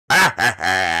Ha ha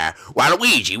ha!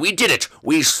 Waluigi, we did it!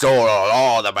 We stole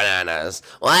all the bananas!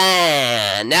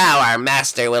 Wow! Now our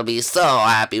master will be so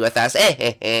happy with us!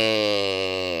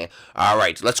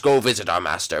 Alright, let's go visit our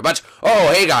master. But,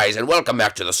 oh, hey guys, and welcome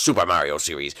back to the Super Mario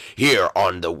series, here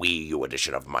on the Wii U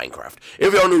edition of Minecraft.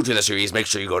 If you're new to the series, make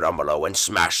sure you go down below and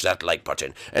smash that like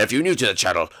button. And if you're new to the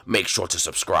channel, make sure to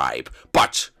subscribe.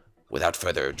 But without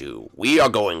further ado, we are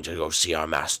going to go see our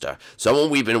master. Someone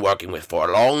we've been working with for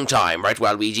a long time, right,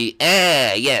 Waluigi?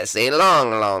 Yes, a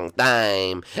long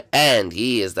time. And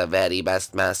he is the very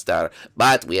best master.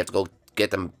 But we have to go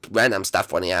get him random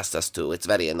stuff when he asks us to. It's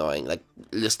very annoying. Like,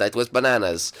 this night was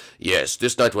bananas. Yes,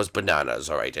 this night was bananas.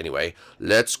 Alright, anyway,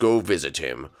 let's go visit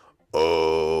him.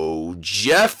 Oh,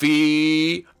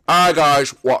 Jeffy! Hi, guys,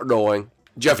 what doing?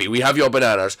 Jeffy, we have your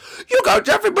bananas. You got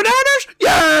Jeffy bananas?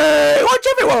 Yay! What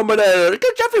Jeffy want bananas?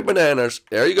 Get Jeffy bananas.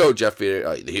 There you go, Jeffy.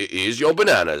 Here's your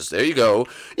bananas. There you go.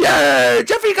 Yay!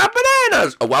 Jeffy got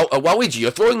bananas. Oh, wow, Waluigi,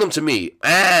 you're throwing them to me.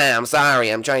 I'm sorry.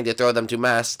 I'm trying to throw them to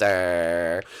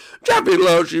Master. Jeffy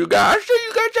loves you guys. So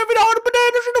you got Jeffy all the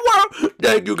bananas in the world.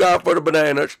 Thank you, God, for the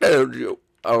bananas. Thank you.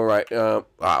 All right. All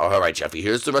right, Jeffy.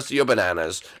 Here's the rest of your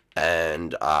bananas.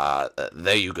 And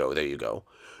there you go. There you go.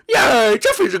 Yay,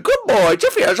 Jeffy's a good boy.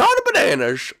 Jeffy has all the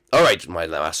bananas. All right, my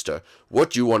master.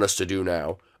 What do you want us to do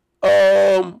now?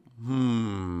 Oh,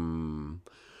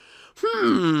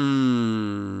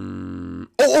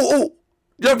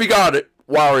 Jeffy got it.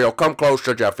 Wario, come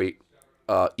closer, Jeffy.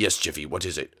 Yes, Jeffy, what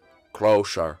is it?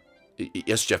 Closer.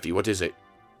 Yes, Jeffy, what is it?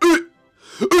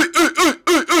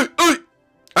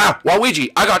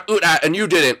 Waluigi, I got oot-at and you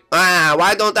didn't.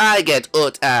 Why don't I get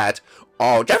oot-at?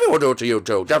 Oh, Jeffy will do it to you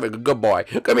too. Jeffy, good boy.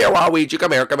 Come here, Waluigi.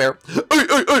 Come here, come here.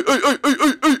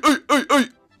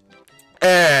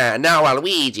 Now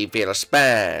Waluigi feels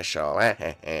special.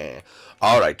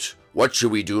 Alright, what should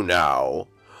we do now?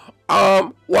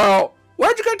 Well,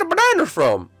 where'd you get the bananas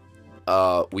from?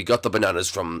 We got the bananas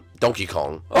from Donkey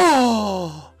Kong.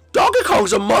 Oh, Donkey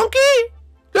Kong's a monkey?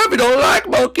 Jeffy don't like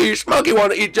monkeys. Monkey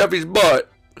want to eat Jeffy's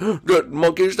butt. The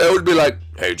monkeys, they would be like,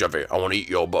 hey, Jeffy, I want to eat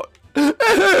your butt.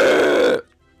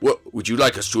 What, would you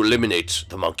like us to eliminate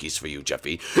the monkeys for you,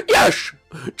 Jeffy? Yes!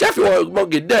 Jeffy wants a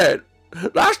monkey dead.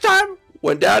 Last time,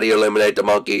 when Daddy eliminated the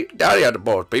monkey, Daddy had to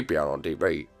post pee-pee on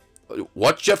TV.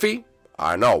 What, Jeffy?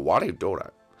 I know, why do you do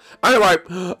that? Anyway,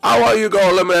 I want you to go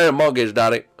eliminate the monkeys,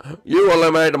 Daddy. You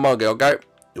eliminate the monkey, okay?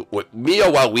 Me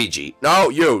or Waluigi? No,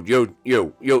 you,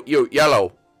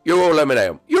 yellow. You eliminate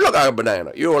him. You look like a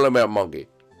banana. You eliminate a monkey.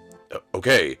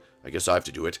 Okay, I guess I have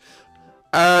to do it.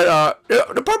 And,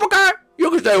 the purple guy, you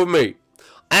can stay with me.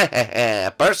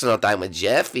 Personal time with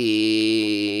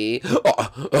Jeffy.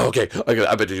 Oh, okay, I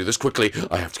better do this quickly.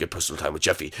 I have to get personal time with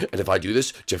Jeffy. And if I do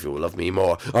this, Jeffy will love me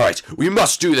more. Alright, we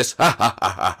must do this. Ha ha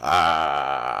ha ha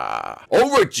ha.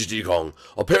 Alright, Diddy Kong.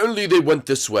 Apparently they went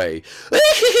this way.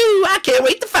 I can't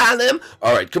wait to find them.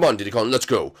 Alright, come on, Diddy Kong, let's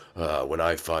go. When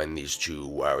I find these two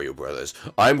Wario brothers,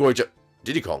 I'm going to...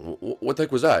 Diddy Kong, what the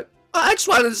heck was that? I just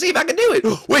wanted to see if I could do it.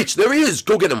 Wait, there he is.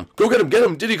 Go get him. Go get him. Get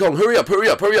him. Diddy Kong, hurry up, hurry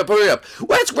up, hurry up, hurry up.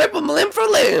 Let's rip them limb for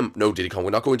limb. No, Diddy Kong,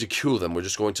 we're not going to kill them. We're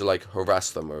just going to, like,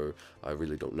 harass them, or I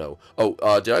really don't know.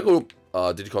 Oh, did I go...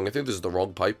 Diddy Kong, I think this is the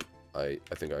wrong pipe. I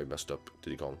think I messed up,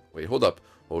 Diddy Kong. Wait, hold up.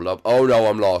 Hold up. Oh, no,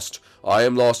 I'm lost. I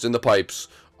am lost in the pipes.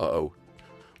 Uh-oh.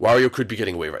 Wario could be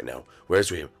getting away right now. Where's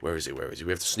he? Where is he? Where is he?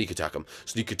 We have to sneak attack him.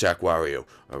 Sneak attack Wario.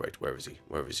 Alright, where is he?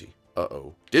 Where is he?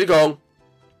 Uh-oh. Diddy Kong?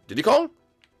 Diddy Kong?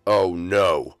 Oh,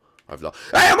 no. I've lost.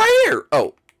 Hey, am I here?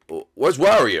 Oh, where's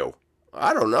Wario?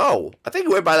 I don't know. I think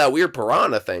he went by that weird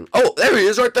piranha thing. Oh, there he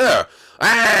is right there.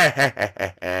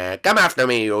 Come after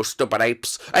me, you stupid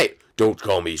apes. Hey, don't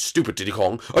call me stupid, Diddy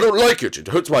Kong. I don't like it. It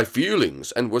hurts my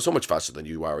feelings. And we're so much faster than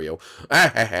you, Wario.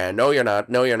 No, you're not.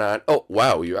 No, you're not. Oh,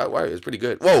 wow. Wario is pretty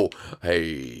good. Whoa.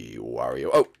 Hey,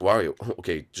 Wario. Oh, Wario.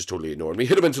 Okay, just totally ignored me.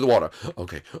 Hit him into the water.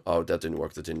 Okay. Oh, that didn't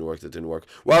work. That didn't work. That didn't work.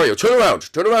 Wario, turn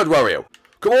around. Turn around, Wario.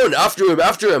 Come on, after him,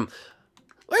 after him.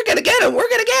 We're gonna get him, we're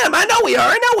gonna get him. I know we are,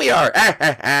 I know we are.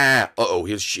 Uh-oh,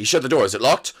 he shut the door. Is it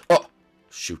locked? Oh,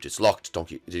 shoot, it's locked,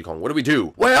 Diddy Kong. What do we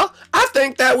do? Well, I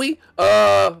think that we,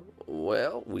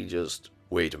 well, we just...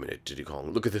 Wait a minute, Diddy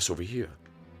Kong. Look at this over here.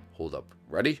 Hold up.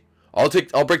 Ready? I'll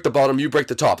break the bottom, you break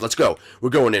the top. Let's go. We're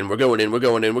going in, we're going in, we're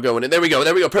going in, we're going in. There we go,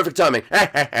 there we go. Perfect timing.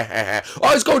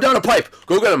 Oh, he's going down a pipe.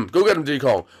 Go get him, Diddy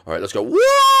Kong. All right, let's go.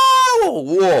 Whoa,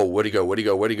 whoa. Where'd he go, where'd he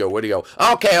go, where'd he go, where'd he go?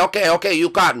 Okay. You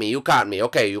caught me, you caught me.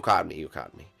 Okay, you caught me, you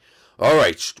caught me. All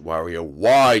right, Wario,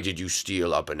 why did you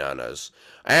steal our bananas?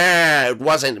 It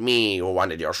wasn't me who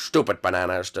wanted your stupid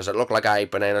bananas. Does it look like I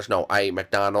ate bananas? No, I ate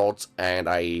McDonald's and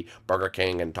I ate Burger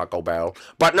King and Taco Bell.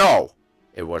 But no,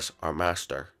 it was our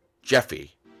master,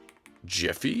 Jeffy.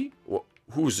 Jeffy?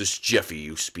 Who is this Jeffy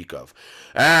you speak of?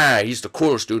 Ah, he's the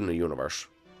coolest dude in the universe.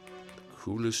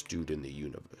 Coolest dude in the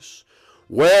universe.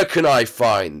 Where can I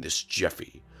find this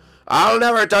Jeffy? I'll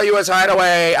never tell you his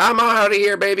hideaway. I'm out of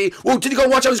here, baby. Whoa, did he go?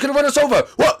 Watch out, he's gonna run us over.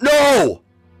 What? No!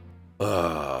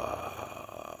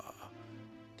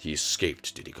 He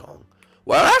escaped, Diddy Kong.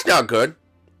 Well, that's not good.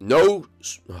 No.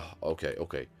 Okay,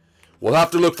 okay. We'll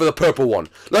have to look for the purple one.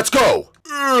 Let's go!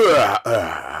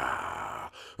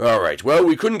 Alright, well,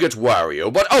 we couldn't get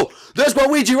Wario, but... Oh, there's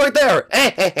Waluigi right there!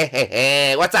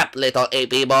 What's up, little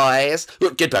AP boys?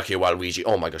 Get back here, Waluigi.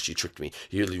 Oh my gosh, he tricked me.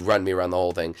 He ran me around the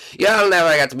whole thing. You'll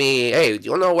never get me. Hey, do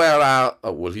you know where,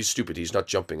 Oh, well, he's stupid. He's not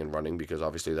jumping and running, because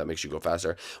obviously that makes you go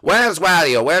faster. Where's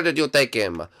Wario? Where did you take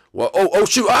him? Well, oh,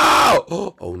 shoot!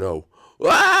 Oh! Oh, no.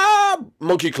 Ah!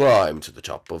 Monkey climbed to the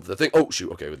top of the thing. Oh,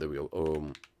 shoot. Okay, there we go.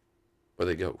 Where'd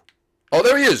they go? Oh,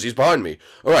 there he is. He's behind me.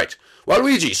 All right.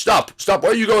 Waluigi, stop. Stop.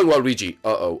 Where are you going, Waluigi?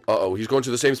 Uh-oh. He's going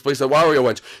to the same place that Wario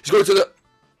went. He's going to the...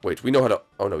 Wait, we know how to...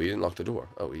 Oh, no, he didn't lock the door.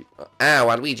 Oh, he...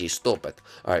 Waluigi, stupid.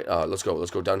 All right, let's go.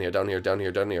 Let's go down here.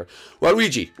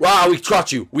 Waluigi. Wow, we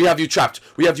caught you. We have you trapped.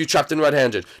 And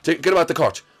red-handed. Get him out the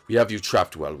cart. We have you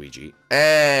trapped, Waluigi.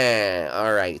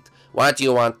 All right. What do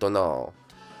you want to know?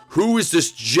 Who is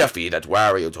this Jeffy that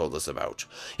Wario told us about?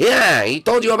 Yeah, he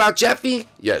told you about Jeffy?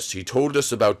 Yes, he told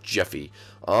us about Jeffy.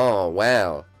 Oh,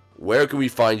 well. Where can we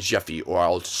find Jeffy, or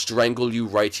I'll strangle you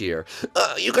right here?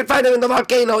 You can find him in the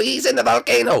volcano. He's in the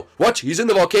volcano. What? He's in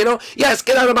the volcano? Yes,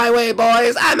 get out of my way,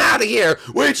 boys. I'm out of here.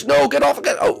 Wait, no, get off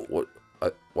again. Oh, what?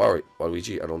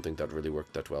 Waluigi, I don't think that really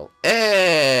worked that well.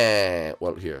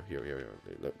 Well, here.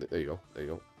 There you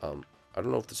go. I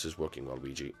don't know if this is working,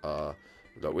 Waluigi.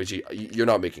 Waluigi, you're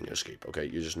not making an escape, okay?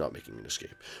 You're just not making an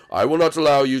escape. I will not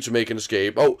allow you to make an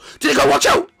escape. Oh, Diddy Kong, watch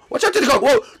out! Watch out, Diddy Kong!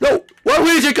 Whoa, no!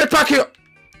 Waluigi, get back here!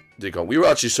 Diddy Kong, we were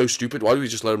actually so stupid. Why did we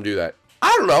just let him do that?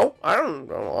 I don't know. I don't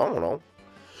know.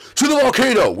 To the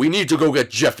volcano! We need to go get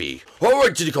Jeffy.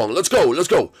 Alright, Diddy Kong, let's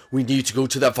go. We need to go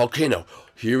to that volcano.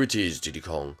 Here it is, Diddy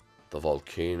Kong. The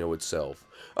volcano itself.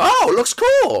 Oh, looks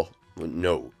cool! Well,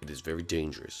 no, it is very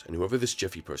dangerous. And whoever this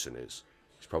Jeffy person is,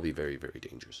 he's probably very, very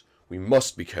dangerous. We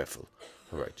must be careful.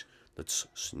 Alright, let's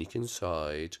sneak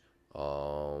inside.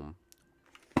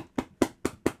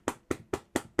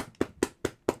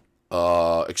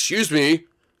 Excuse me?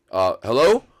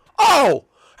 Hello? Oh!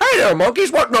 Hey there,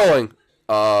 monkeys, what going?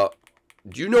 Do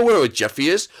you know where Jeffy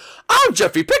is? I'm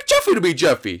Jeffy. Pick Jeffy to be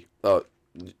Jeffy.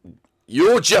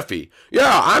 You're Jeffy.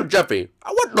 Yeah, I'm Jeffy.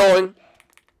 What going?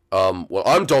 Well,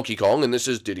 I'm Donkey Kong, and this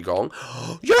is Diddy Kong.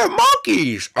 You're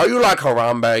monkeys! Are you like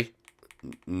Harambe?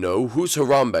 No, who's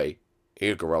Harambe?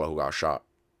 He's a gorilla who got shot.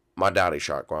 My daddy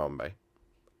shot Harambe.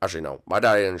 Actually, no, my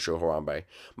daddy didn't shoot Harambe.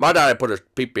 My daddy put his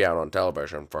pee-pee out on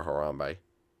television for Harambe.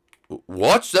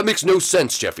 What? That makes no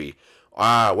sense, Jeffy.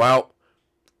 Well,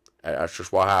 that's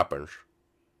just what happens.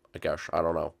 I guess. I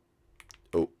don't know.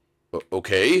 Oh,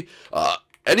 okay.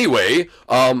 Anyway,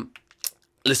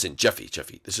 listen,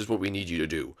 Jeffy, this is what we need you to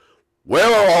do. Where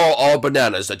are all our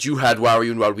bananas that you had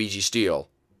Wario and Waluigi steal?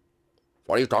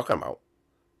 What are you talking about?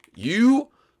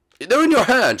 They're in your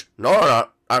hand. No, they're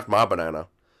not. That's my banana.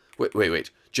 Wait.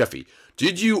 Jeffy,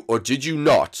 did you or did you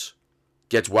not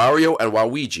get Wario and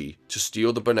Waluigi to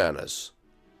steal the bananas?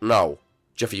 No.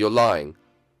 Jeffy, you're lying.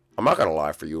 I'm not gonna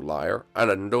lie for you, liar. I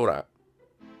didn't do that.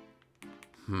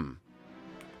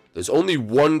 There's only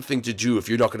one thing to do if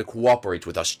you're not gonna cooperate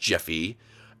with us, Jeffy.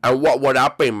 And what would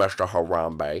that be, Mr.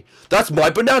 Harambe? That's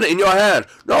my banana in your hand.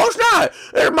 No, it's not.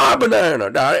 It's my banana,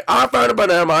 Daddy. I found a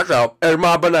banana myself. It's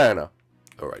my banana.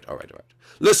 Alright.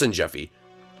 Listen, Jeffy.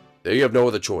 There you have no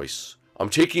other choice. I'm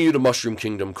taking you to Mushroom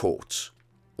Kingdom Court.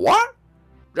 What?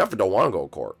 Jeffy don't want to go to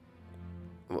court.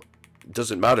 It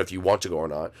doesn't matter if you want to go or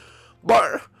not.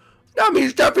 But that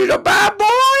means Jeffy's a bad boy?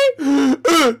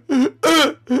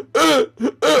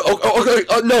 Okay.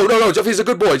 No. Jeffy's a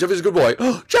good boy. Jeffy's a good boy.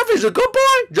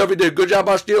 Jeffy did a good job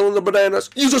by stealing the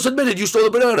bananas. You just admitted you stole the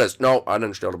bananas. No, I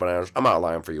didn't steal the bananas. I'm not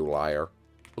lying for you, liar.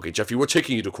 Okay, Jeffy, we're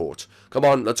taking you to court. Come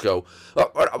on, let's go.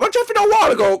 But Jeffy don't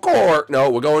want to go to court. No,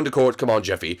 we're going to court. Come on,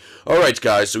 Jeffy. Alright,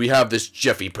 guys, so we have this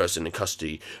Jeffy person in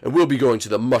custody, and we'll be going to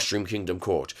the Mushroom Kingdom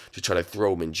Court to try to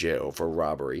throw him in jail for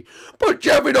robbery. But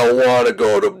Jeffy don't want to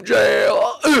go to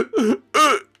jail.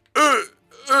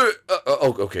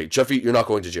 Okay, Jeffy, you're not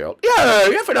going to jail. Yeah,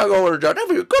 Jeffy not going to jail.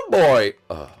 Jeffy, a good boy.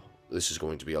 This is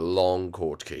going to be a long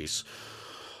court case.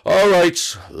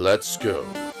 Alright, let's go.